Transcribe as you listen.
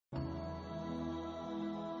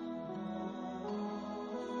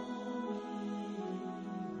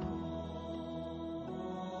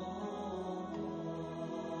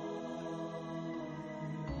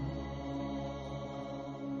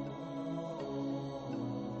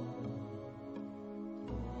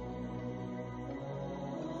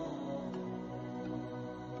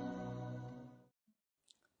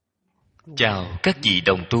Chào các vị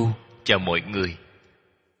đồng tu, chào mọi người.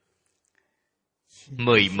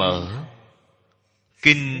 Mời mở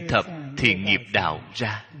Kinh Thập Thiện Nghiệp Đạo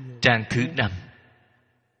ra, trang thứ 5,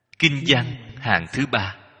 Kinh văn hàng thứ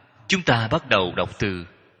 3. Chúng ta bắt đầu đọc từ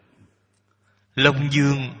Long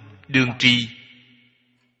Dương đương tri.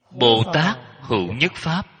 Bồ Tát hữu nhất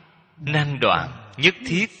pháp, năng đoạn nhất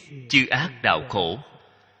thiết chư ác đạo khổ.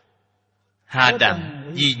 Hà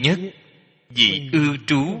đẳng duy nhất, vị ư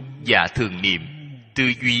trú dạ thường niệm,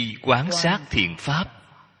 tư duy quán sát thiện pháp.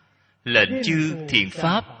 Lệnh chư thiện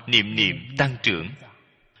pháp niệm niệm tăng trưởng.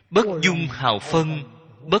 Bất dung hào phân,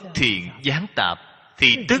 bất thiện gián tạp, thì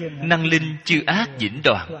tức năng linh chư ác vĩnh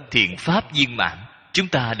đoạn, thiện pháp viên mãn. Chúng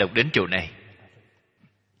ta đọc đến chỗ này.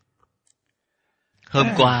 Hôm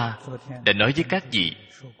qua đã nói với các vị,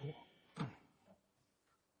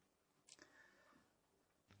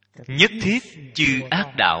 nhất thiết chư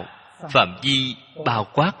ác đạo phạm vi bao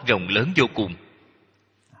quát rộng lớn vô cùng.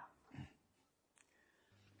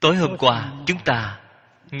 Tối hôm qua chúng ta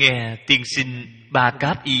nghe tiên sinh Ba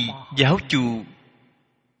Cáp Y Giáo Chu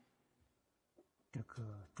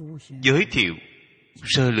giới thiệu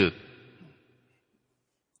sơ lược,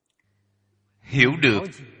 hiểu được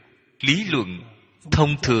lý luận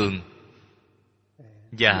thông thường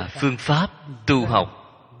và phương pháp tu học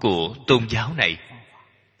của tôn giáo này.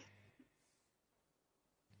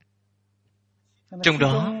 Trong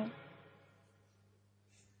đó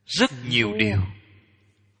rất nhiều điều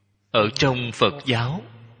ở trong Phật giáo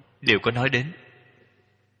đều có nói đến.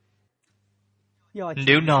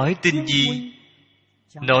 Nếu nói tinh vi,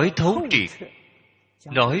 nói thấu triệt,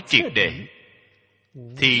 nói triệt để,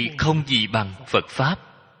 thì không gì bằng Phật Pháp.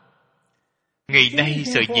 Ngày nay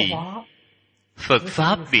sở dĩ Phật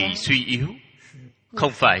Pháp bị suy yếu,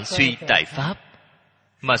 không phải suy tại Pháp,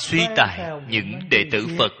 mà suy tại những đệ tử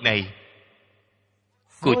Phật này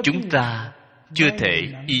của chúng ta chưa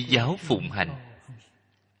thể y giáo phụng hành.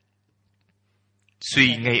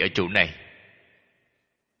 Suy ngay ở chỗ này.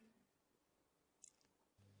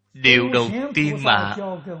 Điều đầu tiên mà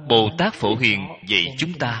Bồ Tát Phổ Hiền dạy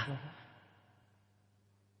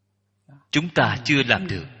chúng ta chưa làm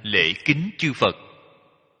được lễ kính chư Phật.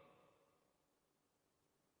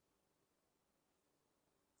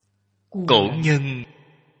 Cổ nhân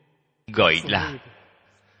gọi là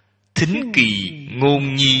thính kỳ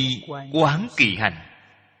ngôn nhi quán kỳ hành.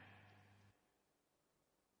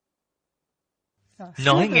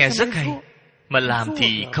 Nói nghe rất hay, mà làm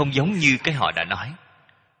thì không giống như cái họ đã nói.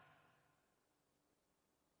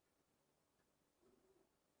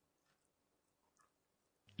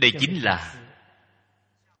 Đây chính là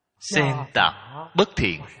xen tạp bất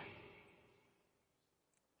thiện.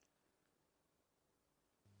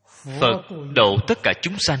 Phật độ tất cả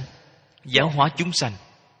chúng sanh, giáo hóa chúng sanh,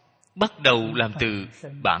 bắt đầu làm từ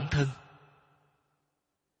bản thân.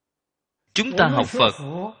 Chúng ta học Phật,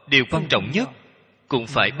 điều quan trọng nhất cũng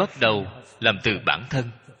phải bắt đầu làm từ bản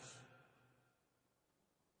thân.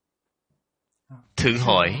 Thử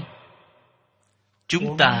hỏi,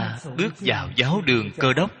 chúng ta bước vào giáo đường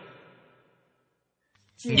Cơ Đốc,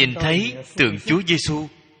 nhìn thấy tượng Chúa Giêsu,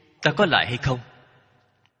 ta có lại hay không?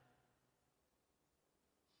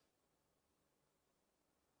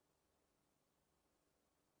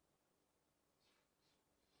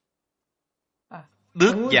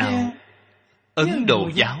 Bước vào Ấn Độ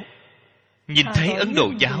giáo, nhìn thấy Ấn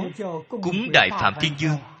Độ giáo cúng Đại Phạm Thiên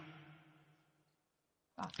Dương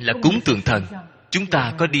là cúng tượng thần, chúng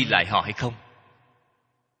ta có đi lại họ hay không?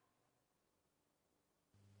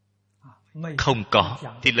 Không có,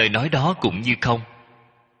 thì lời nói đó cũng như không.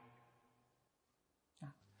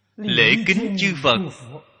 Lễ kính chư Phật,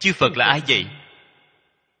 chư Phật là ai vậy?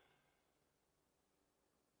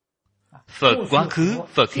 Phật quá khứ,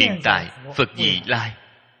 Phật hiện tại, Phật vị lai.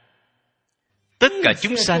 Tất cả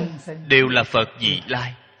chúng sanh đều là Phật vị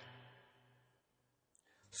lai.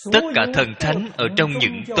 Tất cả thần thánh ở trong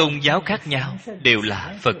những tôn giáo khác nhau đều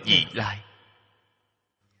là Phật vị lai.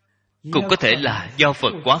 Cũng có thể là do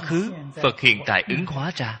Phật quá khứ, Phật hiện tại ứng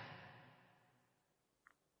hóa ra.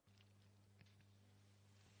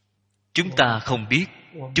 Chúng ta không biết,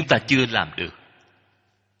 chúng ta chưa làm được.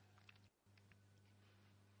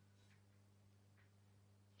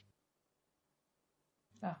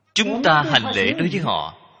 Chúng ta hành lễ đối với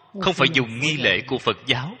họ không phải dùng nghi lễ của Phật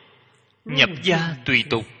giáo, nhập gia tùy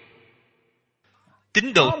tục.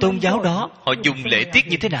 Tín đồ tôn giáo đó họ dùng lễ tiết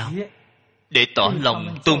như thế nào để tỏ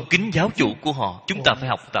lòng tôn kính giáo chủ của họ? Chúng ta phải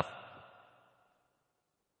học tập.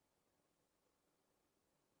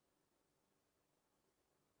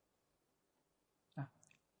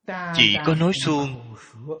 Chỉ có nói suông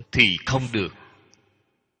thì không được.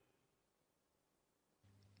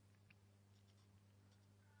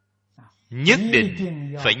 nhất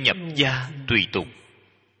định phải nhập gia tùy tục.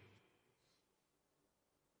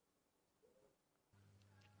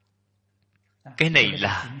 Cái này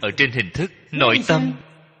là ở trên hình thức. Nội tâm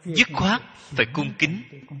dứt khoát phải cung kính,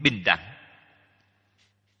 bình đẳng.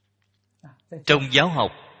 Trong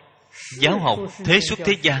giáo học thế xuất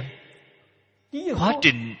thế gian, khóa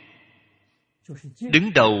trình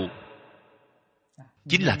đứng đầu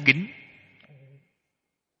chính là kính.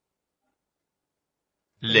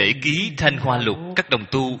 Lễ ký Thanh Hoa Lục các đồng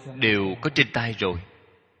tu đều có trên tay rồi.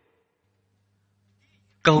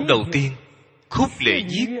 Câu đầu tiên, khúc lễ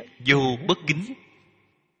viết vô bất kính.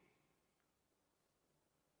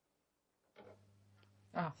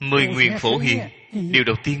 10 nguyện phổ hiền, điều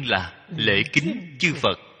đầu tiên là lễ kính chư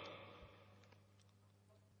Phật.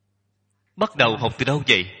 Bắt đầu học từ đâu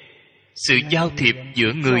vậy? Sự giao thiệp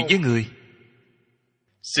giữa người với người.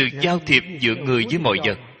 Sự giao thiệp giữa người với mọi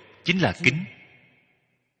vật chính là kính.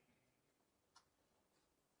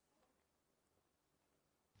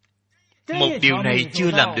 Một điều này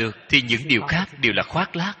chưa làm được thì những điều khác đều là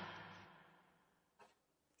khoác lác.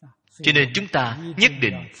 Cho nên chúng ta nhất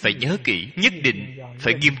định phải nhớ kỹ, nhất định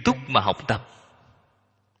phải nghiêm túc mà học tập.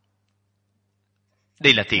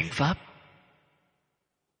 Đây là thiện pháp.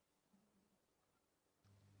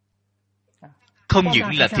 Không những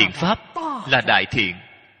là thiện pháp, là đại thiện.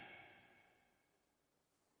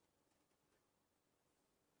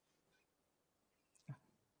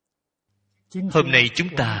 Hôm nay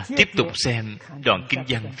chúng ta tiếp tục xem đoạn kinh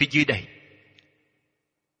văn phía dưới đây.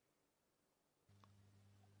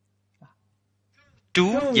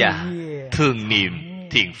 Trú dạ thường niệm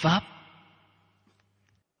thiện pháp,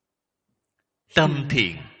 tâm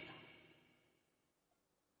thiện.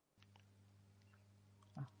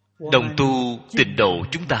 Đồng tu tịnh độ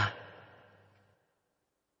chúng ta,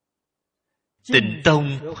 Tịnh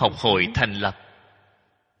Tông học hội thành lập.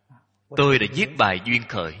 Tôi đã viết bài duyên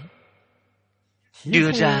khởi,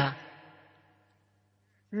 đưa ra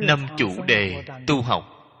 5 chủ đề tu học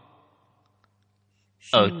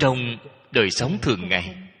ở trong đời sống thường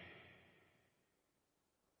ngày.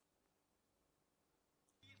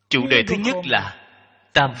 Chủ đề thứ nhất là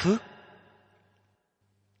tam phước.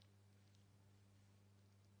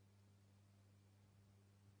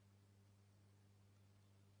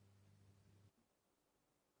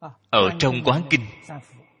 Ở trong Quán Kinh.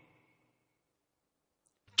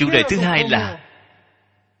 Chủ đề thứ hai là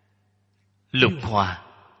lục hòa.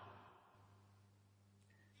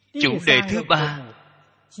 Chủ đề thứ ba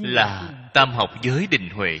là tam học giới định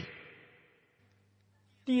huệ.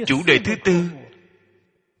 Chủ đề thứ tư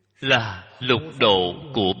là lục độ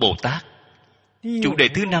của Bồ Tát. Chủ đề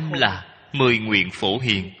thứ năm là 10 nguyện phổ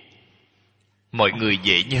hiền. Mọi người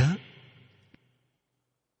dễ nhớ.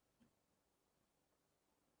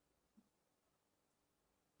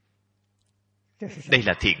 Đây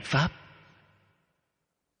là thiện pháp.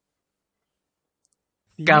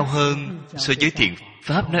 Cao hơn so với thiện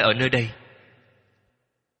pháp nói ở nơi đây.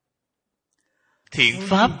 Thiện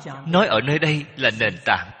pháp nói ở nơi đây là nền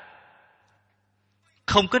tảng.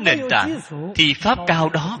 Không có nền tảng thì pháp cao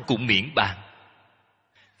đó cũng miễn bàn.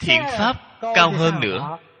 Thiện pháp cao hơn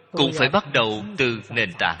nữa cũng phải bắt đầu từ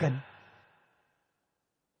nền tảng.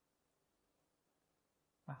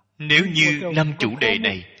 Nếu như 5 chủ đề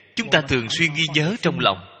này chúng ta thường xuyên ghi nhớ trong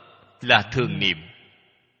lòng là thường niệm.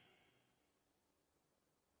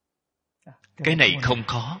 Cái này không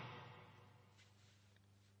khó.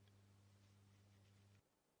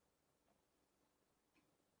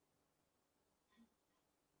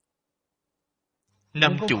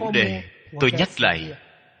 Năm chủ đề tôi nhắc lại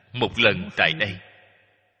một lần tại đây.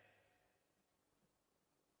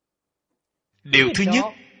 Điều thứ nhất,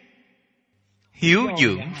 hiếu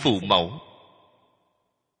dưỡng phụ mẫu.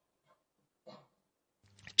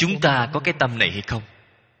 Chúng ta có cái tâm này hay không?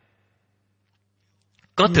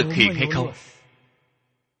 Có thực hiện hay không?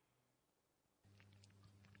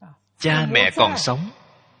 Cha mẹ còn sống,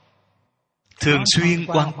 thường xuyên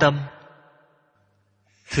quan tâm,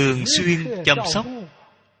 thường xuyên chăm sóc.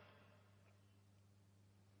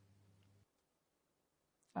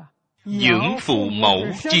 Dưỡng phụ mẫu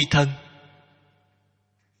chi thân.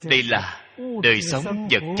 Đây là đời sống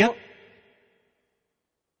vật chất,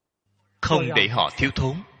 không để họ thiếu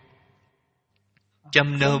thốn.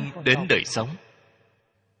 Chăm nom đến đời sống.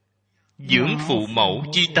 Dưỡng phụ mẫu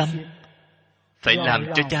chi tâm, phải làm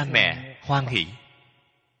cho cha mẹ hoan hỷ.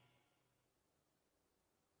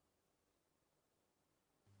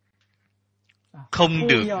 Không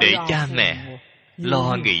được để cha mẹ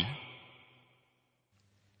lo nghĩ.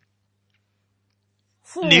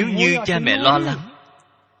 Nếu như cha mẹ lo lắng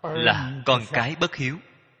là con cái bất hiếu.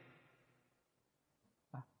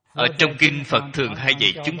 Ở trong kinh Phật thường hay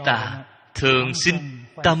dạy chúng ta thường sinh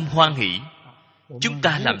tâm hoan hỷ. Chúng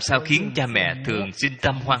ta làm sao khiến cha mẹ thường sinh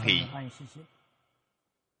tâm hoan hỷ?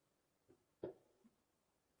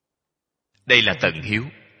 Đây là tận hiếu.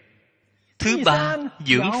 Thứ ba,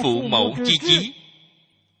 dưỡng phụ mẫu chi chí,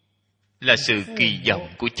 là sự kỳ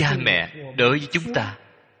vọng của cha mẹ đối với chúng ta.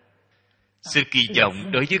 Sự kỳ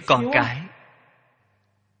vọng đối với con cái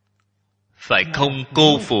phải không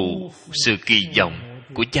cô phụ sự kỳ vọng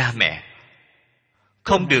của cha mẹ,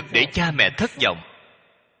 không được để cha mẹ thất vọng.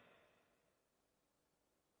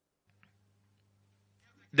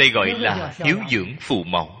 Đây gọi là hiếu dưỡng phụ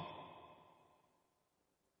mẫu.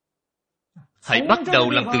 Hãy bắt đầu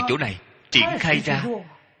làm từ chỗ này, triển khai ra.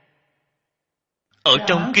 Ở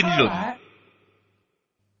trong kinh luận,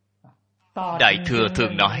 Đại Thừa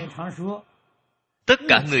thường nói, tất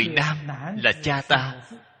cả người nam là cha ta,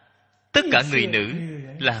 tất cả người nữ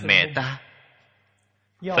là mẹ ta.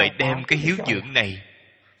 Phải đem cái hiếu dưỡng này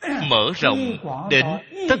mở rộng đến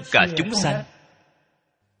tất cả chúng sanh.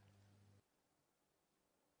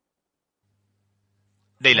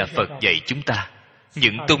 Đây là Phật dạy chúng ta.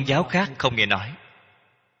 Những tôn giáo khác không nghe nói.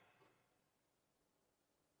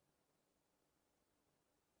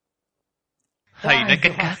 Hay nói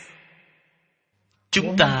cách khác,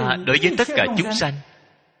 chúng ta đối với tất cả chúng sanh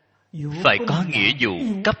phải có nghĩa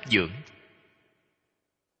vụ cấp dưỡng.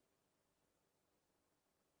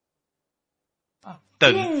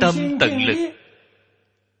 Tận tâm tận lực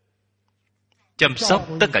chăm sóc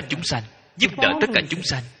tất cả chúng sanh, giúp đỡ tất cả chúng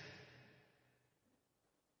sanh.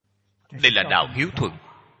 Đây là đạo hiếu thuận,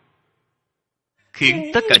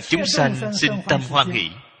 khiến tất cả chúng sanh sinh tâm hoan hỷ.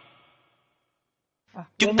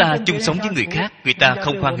 Chúng ta chung sống với người khác, người ta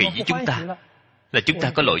không hoan hỷ với chúng ta, là chúng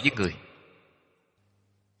ta có lỗi với người.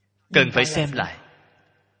 Cần phải xem lại,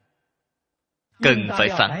 cần phải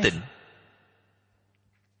phản tỉnh.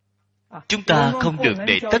 Chúng ta không được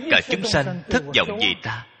để tất cả chúng sanh thất vọng về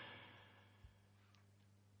ta.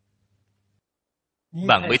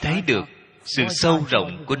 Bạn mới thấy được sự sâu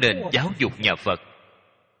rộng của nền giáo dục nhà Phật.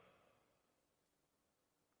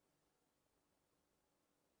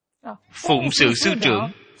 Phụng sự sư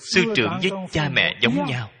trưởng với cha mẹ giống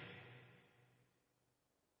nhau.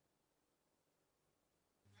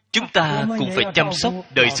 Chúng ta cũng phải chăm sóc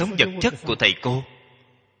đời sống vật chất của thầy cô,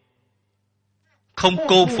 không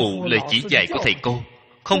cô phụ lời chỉ dạy của thầy cô,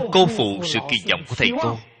 không cô phụ sự kỳ vọng của thầy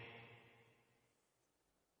cô.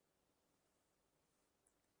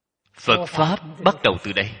 Phật Pháp bắt đầu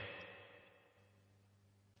từ đây.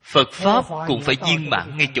 Phật Pháp cũng phải viên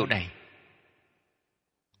mãn ngay chỗ này.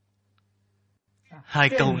 Hai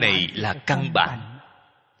câu này là căn bản.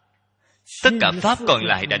 Tất cả Pháp còn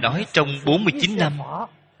lại đã nói trong 49 năm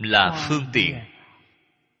là phương tiện.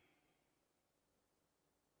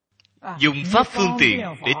 Dùng Pháp phương tiện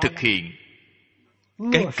để thực hiện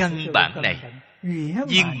cái căn bản này,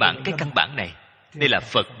 viên mãn cái căn bản này. Đây là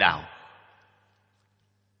Phật đạo.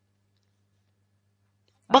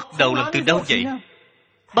 Bắt đầu làm từ đâu vậy?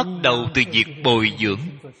 Bắt đầu từ việc bồi dưỡng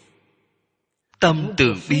tâm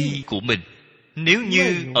từ bi của mình. Nếu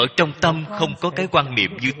như ở trong tâm không có cái quan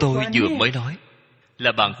niệm như tôi vừa mới nói,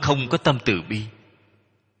 là bạn không có tâm từ bi.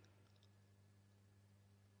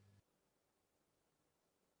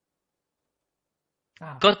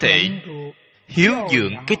 Có thể hiếu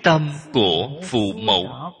dưỡng cái tâm của phụ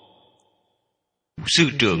mẫu sư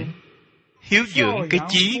trưởng, hiếu dưỡng cái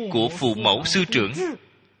chí của phụ mẫu sư trưởng,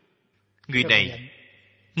 người này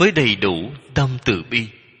mới đầy đủ tâm từ bi.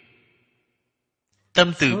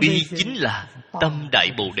 Tâm từ bi chính là tâm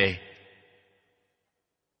Đại Bồ Đề.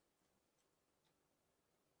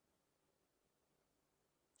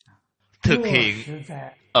 Thực hiện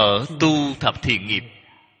ở tu thập thiện nghiệp.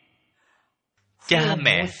 Cha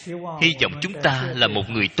mẹ hy vọng chúng ta là một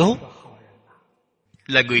người tốt,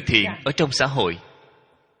 là người thiện ở trong xã hội.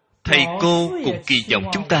 Thầy cô cũng kỳ vọng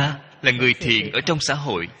chúng ta là người thiện ở trong xã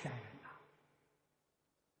hội.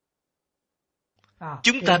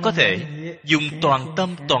 Chúng ta có thể dùng toàn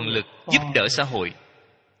tâm toàn lực giúp đỡ xã hội,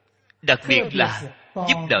 đặc biệt là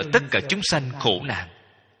giúp đỡ tất cả chúng sanh khổ nạn.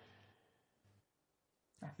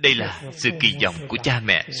 Đây là sự kỳ vọng của cha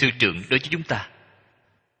mẹ, sư trưởng đối với chúng ta.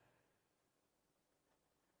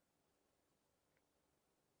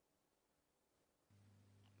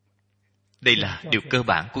 Đây là điều cơ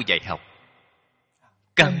bản của dạy học,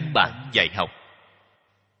 căn bản dạy học.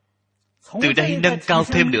 Từ đây nâng cao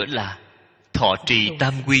thêm nữa là thọ trì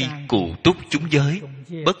tam quy, cụ túc chúng giới,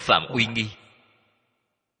 bất phạm uy nghi.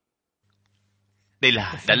 Đây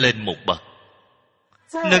là đã lên một bậc.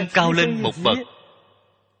 Nâng cao lên một bậc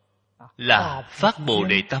là phát Bồ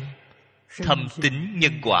Đề tâm, thâm tín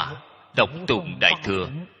nhân quả, đọc tụng Đại Thừa,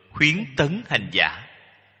 khuyến tấn hành giả.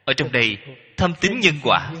 Ở trong đây, thâm tín nhân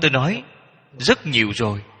quả tôi nói rất nhiều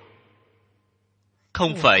rồi.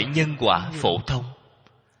 Không phải nhân quả phổ thông,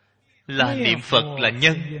 là niệm Phật là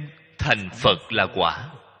nhân, thành Phật là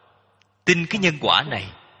quả. Tin cái nhân quả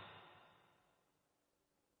này.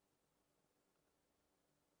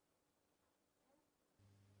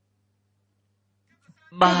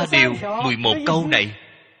 Ba điều 11 câu này,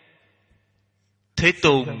 Thế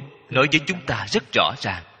Tôn nói với chúng ta rất rõ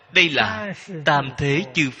ràng. Đây là tam thế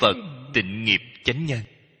chư Phật tịnh nghiệp chánh nhân,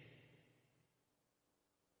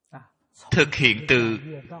 thực hiện từ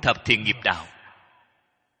thập thiện nghiệp đạo.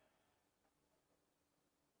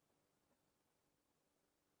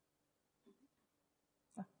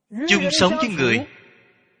 Chung sống với người,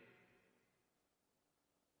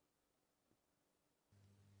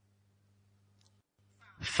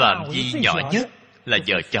 phạm vi nhỏ nhất là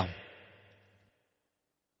vợ chồng,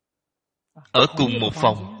 ở cùng một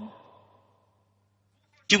phòng.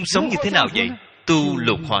 Chung sống như thế nào vậy? Tu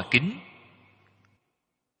lục hòa kính.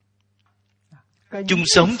 Chung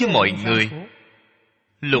sống với mọi người,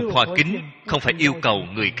 lục hòa kính không phải yêu cầu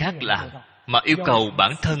người khác làm, mà yêu cầu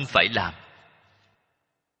bản thân phải làm.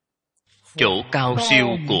 Chỗ cao siêu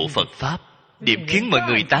của Phật Pháp, điểm khiến mọi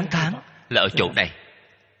người tán thán là ở chỗ này.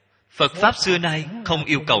 Phật Pháp xưa nay không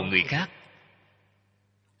yêu cầu người khác,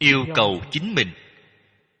 yêu cầu chính mình.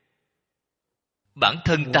 Bản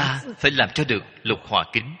thân ta phải làm cho được lục hòa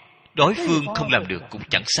kính. Đối phương không làm được cũng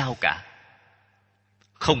chẳng sao cả,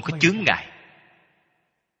 không có chướng ngại.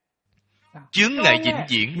 Chướng ngại vĩnh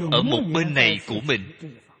viễn ở một bên này của mình,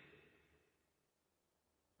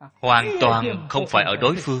 hoàn toàn không phải ở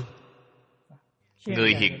đối phương.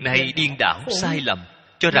 Người hiện nay điên đảo sai lầm,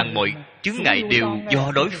 cho rằng mọi chướng ngại đều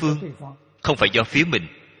do đối phương, không phải do phía mình.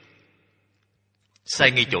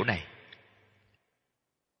 Sai ngay chỗ này.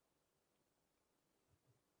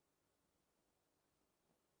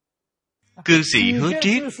 Cư sĩ hứa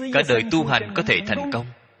triết cả đời tu hành có thể thành công.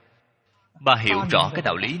 Bà hiểu rõ cái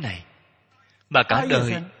đạo lý này. Bà cả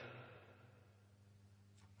đời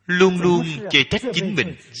luôn luôn chê trách chính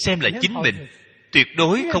mình, xem lại chính mình, tuyệt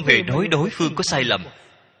đối không hề nói đối phương có sai lầm.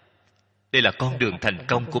 Đây là con đường thành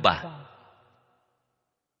công của bà.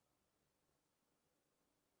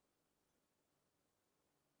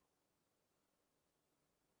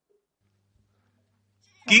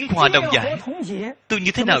 Kiến hòa đồng giải, tôi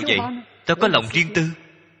như thế nào vậy? Ta có lòng riêng tư,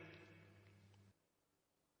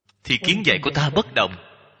 thì kiến giải của ta bất đồng.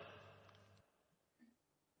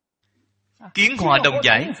 Kiến hòa đồng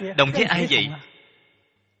giải, đồng với ai vậy?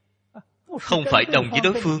 Không phải đồng với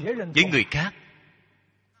đối phương, với người khác.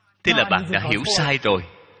 Thế là bạn đã hiểu sai rồi.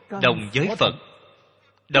 Đồng với Phật,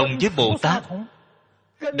 đồng với Bồ Tát,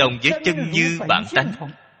 đồng với chân như bản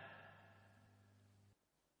tánh,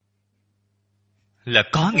 là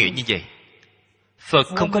có nghĩa như vậy. Phật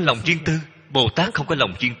không có lòng riêng tư, Bồ Tát không có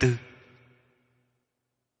lòng riêng tư.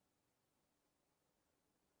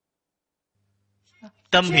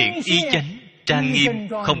 Tâm hiện y chánh, trang nghiêm,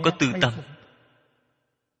 không có tư tâm,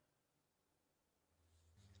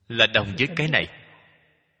 là đồng với cái này.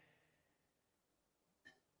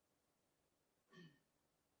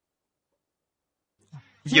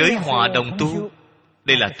 Giới hòa đồng tu,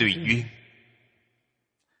 đây là tùy duyên,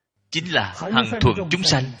 chính là hằng thuận chúng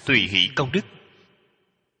sanh, tùy hỷ công đức.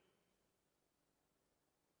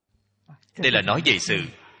 Đây là nói về sự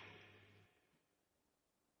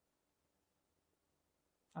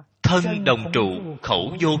thân đồng trụ,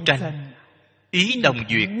 khẩu vô tranh, ý đồng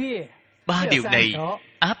duyệt. Ba điều này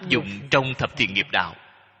áp dụng trong thập thiện nghiệp đạo.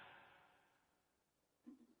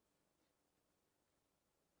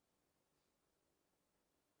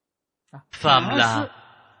 Phàm là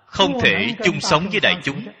không thể chung sống với đại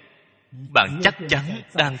chúng, bạn chắc chắn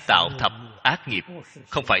đang tạo thập ác nghiệp,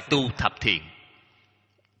 không phải tu thập thiện.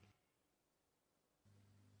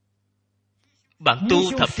 Bạn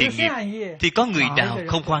tu thập thiện nghiệp thì có người nào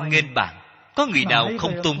không hoan nghênh bạn, có người nào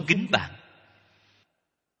không tôn kính bạn,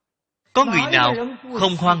 có người nào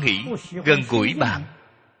không hoan hỷ gần gũi bạn.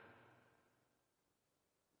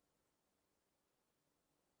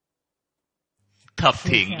 Thập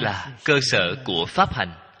thiện là cơ sở của pháp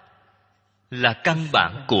hành, là căn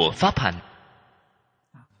bản của pháp hành.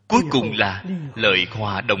 Cuối cùng là lợi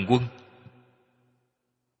hòa đồng quân.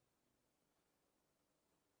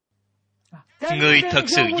 Người thật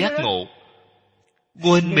sự giác ngộ,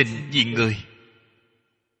 quên mình vì người.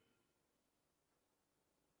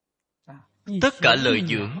 Tất cả lời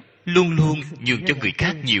dưỡng luôn luôn nhường cho người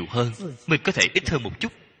khác nhiều hơn, mình có thể ít hơn một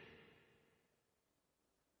chút.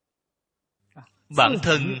 Bản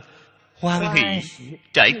thân hoan hỷ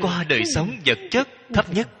trải qua đời sống vật chất thấp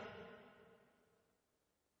nhất,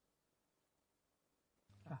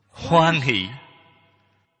 hoan hỷ.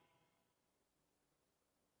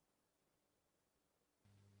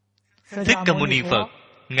 Thích Ca Mâu Ni Phật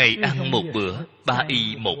ngày ăn một bữa, 3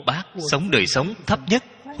 y một bát, sống đời sống thấp nhất,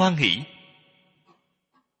 hoan hỷ.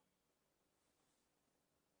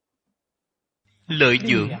 Lợi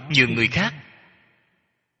dưỡng nhường người khác.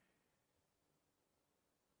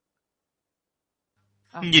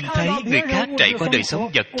 Nhìn thấy người khác trải qua đời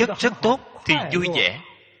sống vật chất rất tốt thì vui vẻ,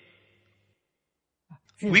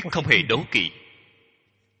 quyết không hề đố kỵ,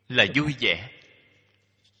 là vui vẻ.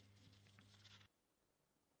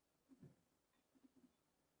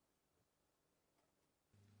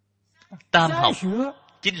 Tam học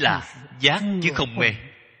chính là giác chứ không mê,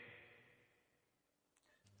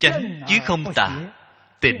 chánh chứ không tà,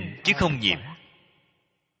 tịnh chứ không nhiễm.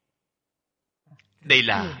 Đây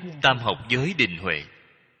là tam học giới định huệ.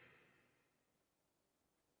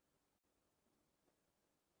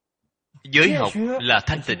 Giới học là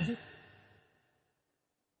thanh tịnh,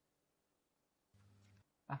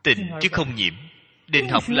 tịnh chứ không nhiễm. Định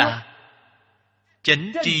học là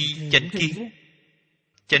chánh tri chánh kiến,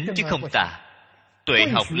 chánh chứ không tà. Tuệ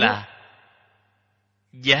học là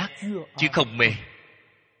giác chứ không mê.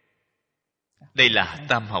 Đây là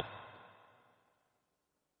tam học.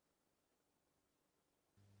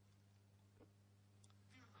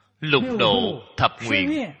 Lục độ thập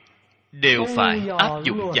nguyện đều phải áp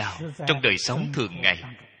dụng vào trong đời sống thường ngày,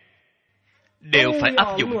 đều phải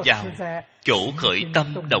áp dụng vào chỗ khởi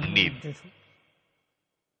tâm động niệm.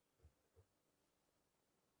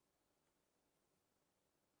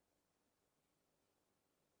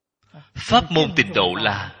 Pháp môn tịnh độ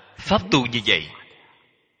là pháp tu như vậy.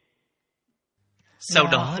 Sau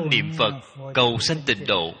đó niệm Phật cầu sanh tịnh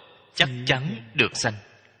độ, chắc chắn được sanh.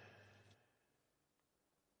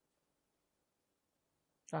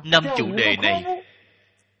 5 chủ đề này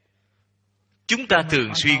chúng ta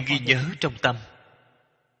thường xuyên ghi nhớ trong tâm,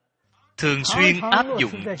 thường xuyên áp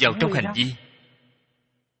dụng vào trong hành vi.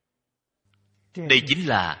 Đây chính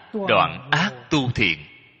là đoạn ác tu thiện.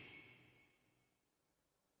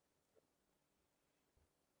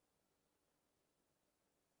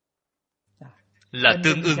 Là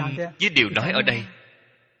tương ưng với điều nói ở đây.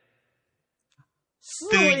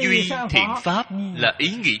 Tư duy thiện pháp là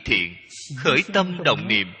ý nghĩ thiện, khởi tâm động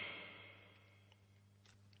niệm.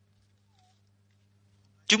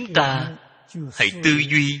 Chúng ta hãy tư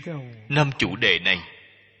duy 5 chủ đề này.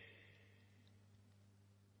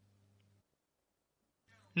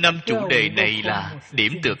 5 chủ đề này là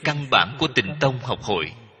điểm tựa căn bản của Tịnh Tông học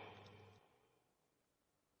hội.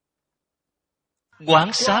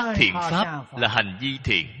 Quán sát thiện pháp là hành vi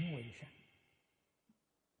thiện.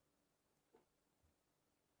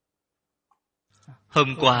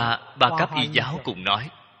 Hôm qua Ba Cấp Y giáo cùng nói,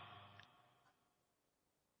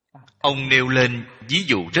 ông nêu lên ví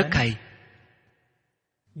dụ rất hay.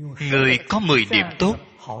 Người có 10 điểm tốt,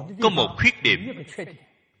 có một khuyết điểm.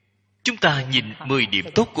 Chúng ta nhìn 10 điểm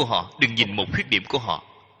tốt của họ, đừng nhìn một khuyết điểm của họ.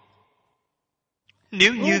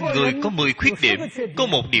 Nếu như người có 10 khuyết điểm, có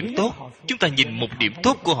một điểm tốt, chúng ta nhìn một điểm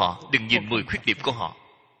tốt của họ, đừng nhìn 10 khuyết điểm của họ.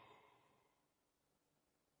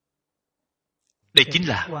 Đây chính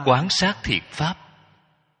là quán sát thiện pháp.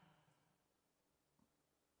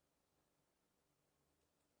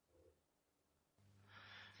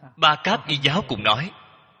 Ba Cáp Y giáo cũng nói,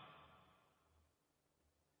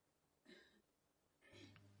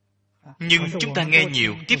 nhưng chúng ta nghe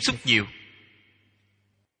nhiều, tiếp xúc nhiều,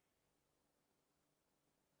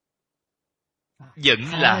 vẫn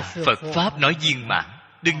là Phật Pháp nói viên mãn.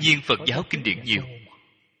 Đương nhiên Phật giáo kinh điển nhiều.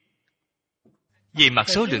 Về mặt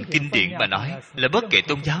số lượng kinh điển mà nói, là bất kể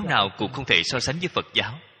tôn giáo nào cũng không thể so sánh với Phật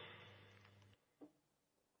giáo.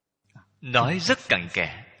 Nói rất cặn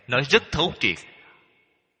kẽ, nói rất thấu triệt.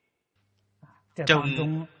 Trong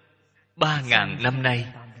 3.000 năm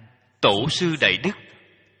nay, Tổ sư Đại Đức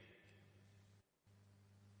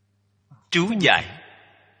chú giải,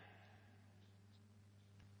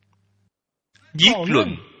 viết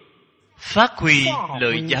luận, phát huy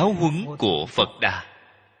lời giáo huấn của Phật Đà.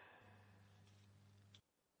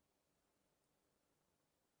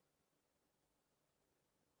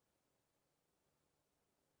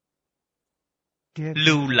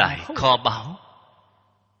 Lưu lại kho báu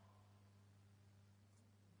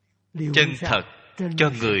chân thật cho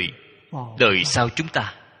người đời sau chúng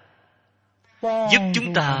ta, giúp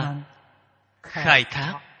chúng ta khai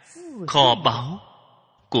thác kho báu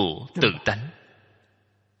của tự tánh.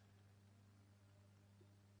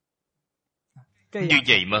 Như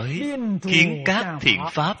vậy mới khiến các thiện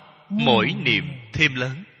pháp mỗi niệm thêm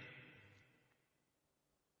lớn.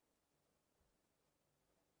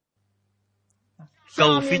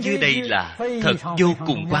 Câu phía dưới đây là thật vô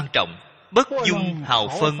cùng quan trọng. Bất dung hào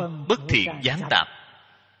phân, bất thiện gián tạp.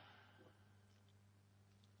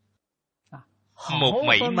 Một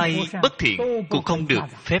mảy may bất thiện cũng không được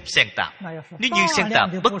phép xen tạp. Nếu như xen tạp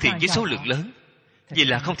bất thiện với số lượng lớn, vậy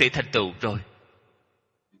là không thể thành tựu rồi.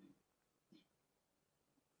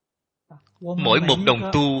 Mỗi một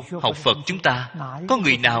đồng tu học Phật chúng ta, có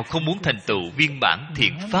người nào không muốn thành tựu viên mãn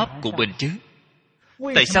thiện pháp của mình chứ?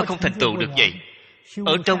 Tại sao không thành tựu được vậy?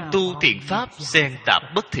 Ở trong tu thiện pháp xen tạp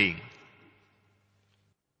bất thiện.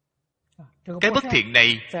 Cái bất thiện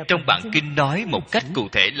này trong bản kinh nói một cách cụ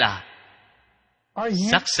thể là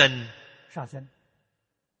sát sanh,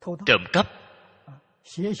 trộm cắp,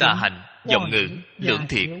 tà hành, vọng ngữ, lưỡng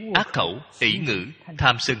thiện, ác khẩu, ỷ ngữ,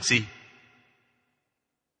 tham sân si.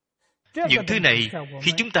 Những thứ này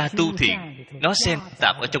khi chúng ta tu thiện, nó xen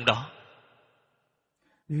tạp ở trong đó.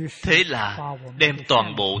 Thế là đem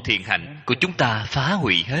toàn bộ thiện hạnh của chúng ta phá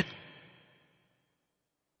hủy hết.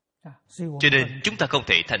 Cho nên chúng ta không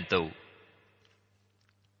thể thành tựu.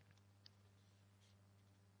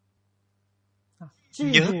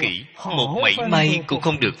 Nhớ kỹ, một mảy may cũng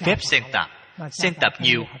không được phép xen tạp. Xen tạp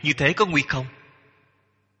nhiều như thế có nguy không?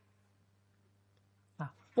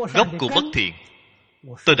 Gốc của bất thiện,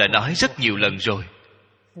 tôi đã nói rất nhiều lần rồi.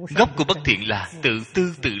 Gốc của bất thiện là tự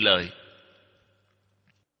tư tự lợi.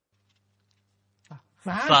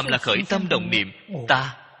 Phàm là khởi tâm đồng niệm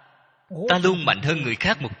ta luôn mạnh hơn người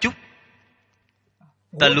khác một chút,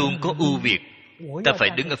 ta luôn có ưu việt, ta phải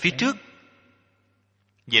đứng ở phía trước,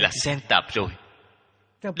 vậy là xen tạp rồi.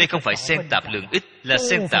 Đây không phải xen tạp lượng ít, là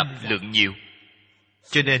xen tạp lượng nhiều.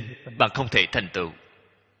 Cho nên bạn không thể thành tựu.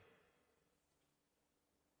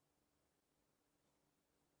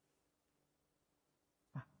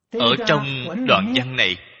 Ở trong đoạn văn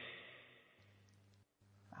này,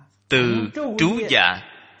 từ trú dạ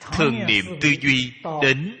thường niệm tư duy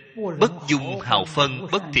đến bất dung hào phân,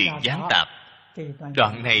 bất thiện gián tạp,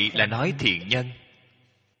 đoạn này là nói thiện nhân.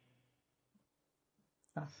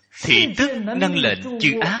 Thị tức năng lệnh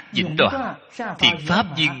chư ác vĩnh đoạn, thiện pháp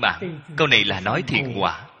viên mãn. Câu này là nói thiện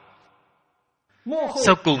quả.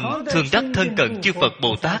 Sau cùng thường đắc thân cận chư Phật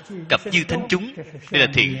Bồ Tát, cặp như thánh chúng. Đây là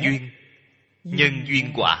thiện duyên, nhân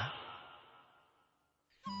duyên quả.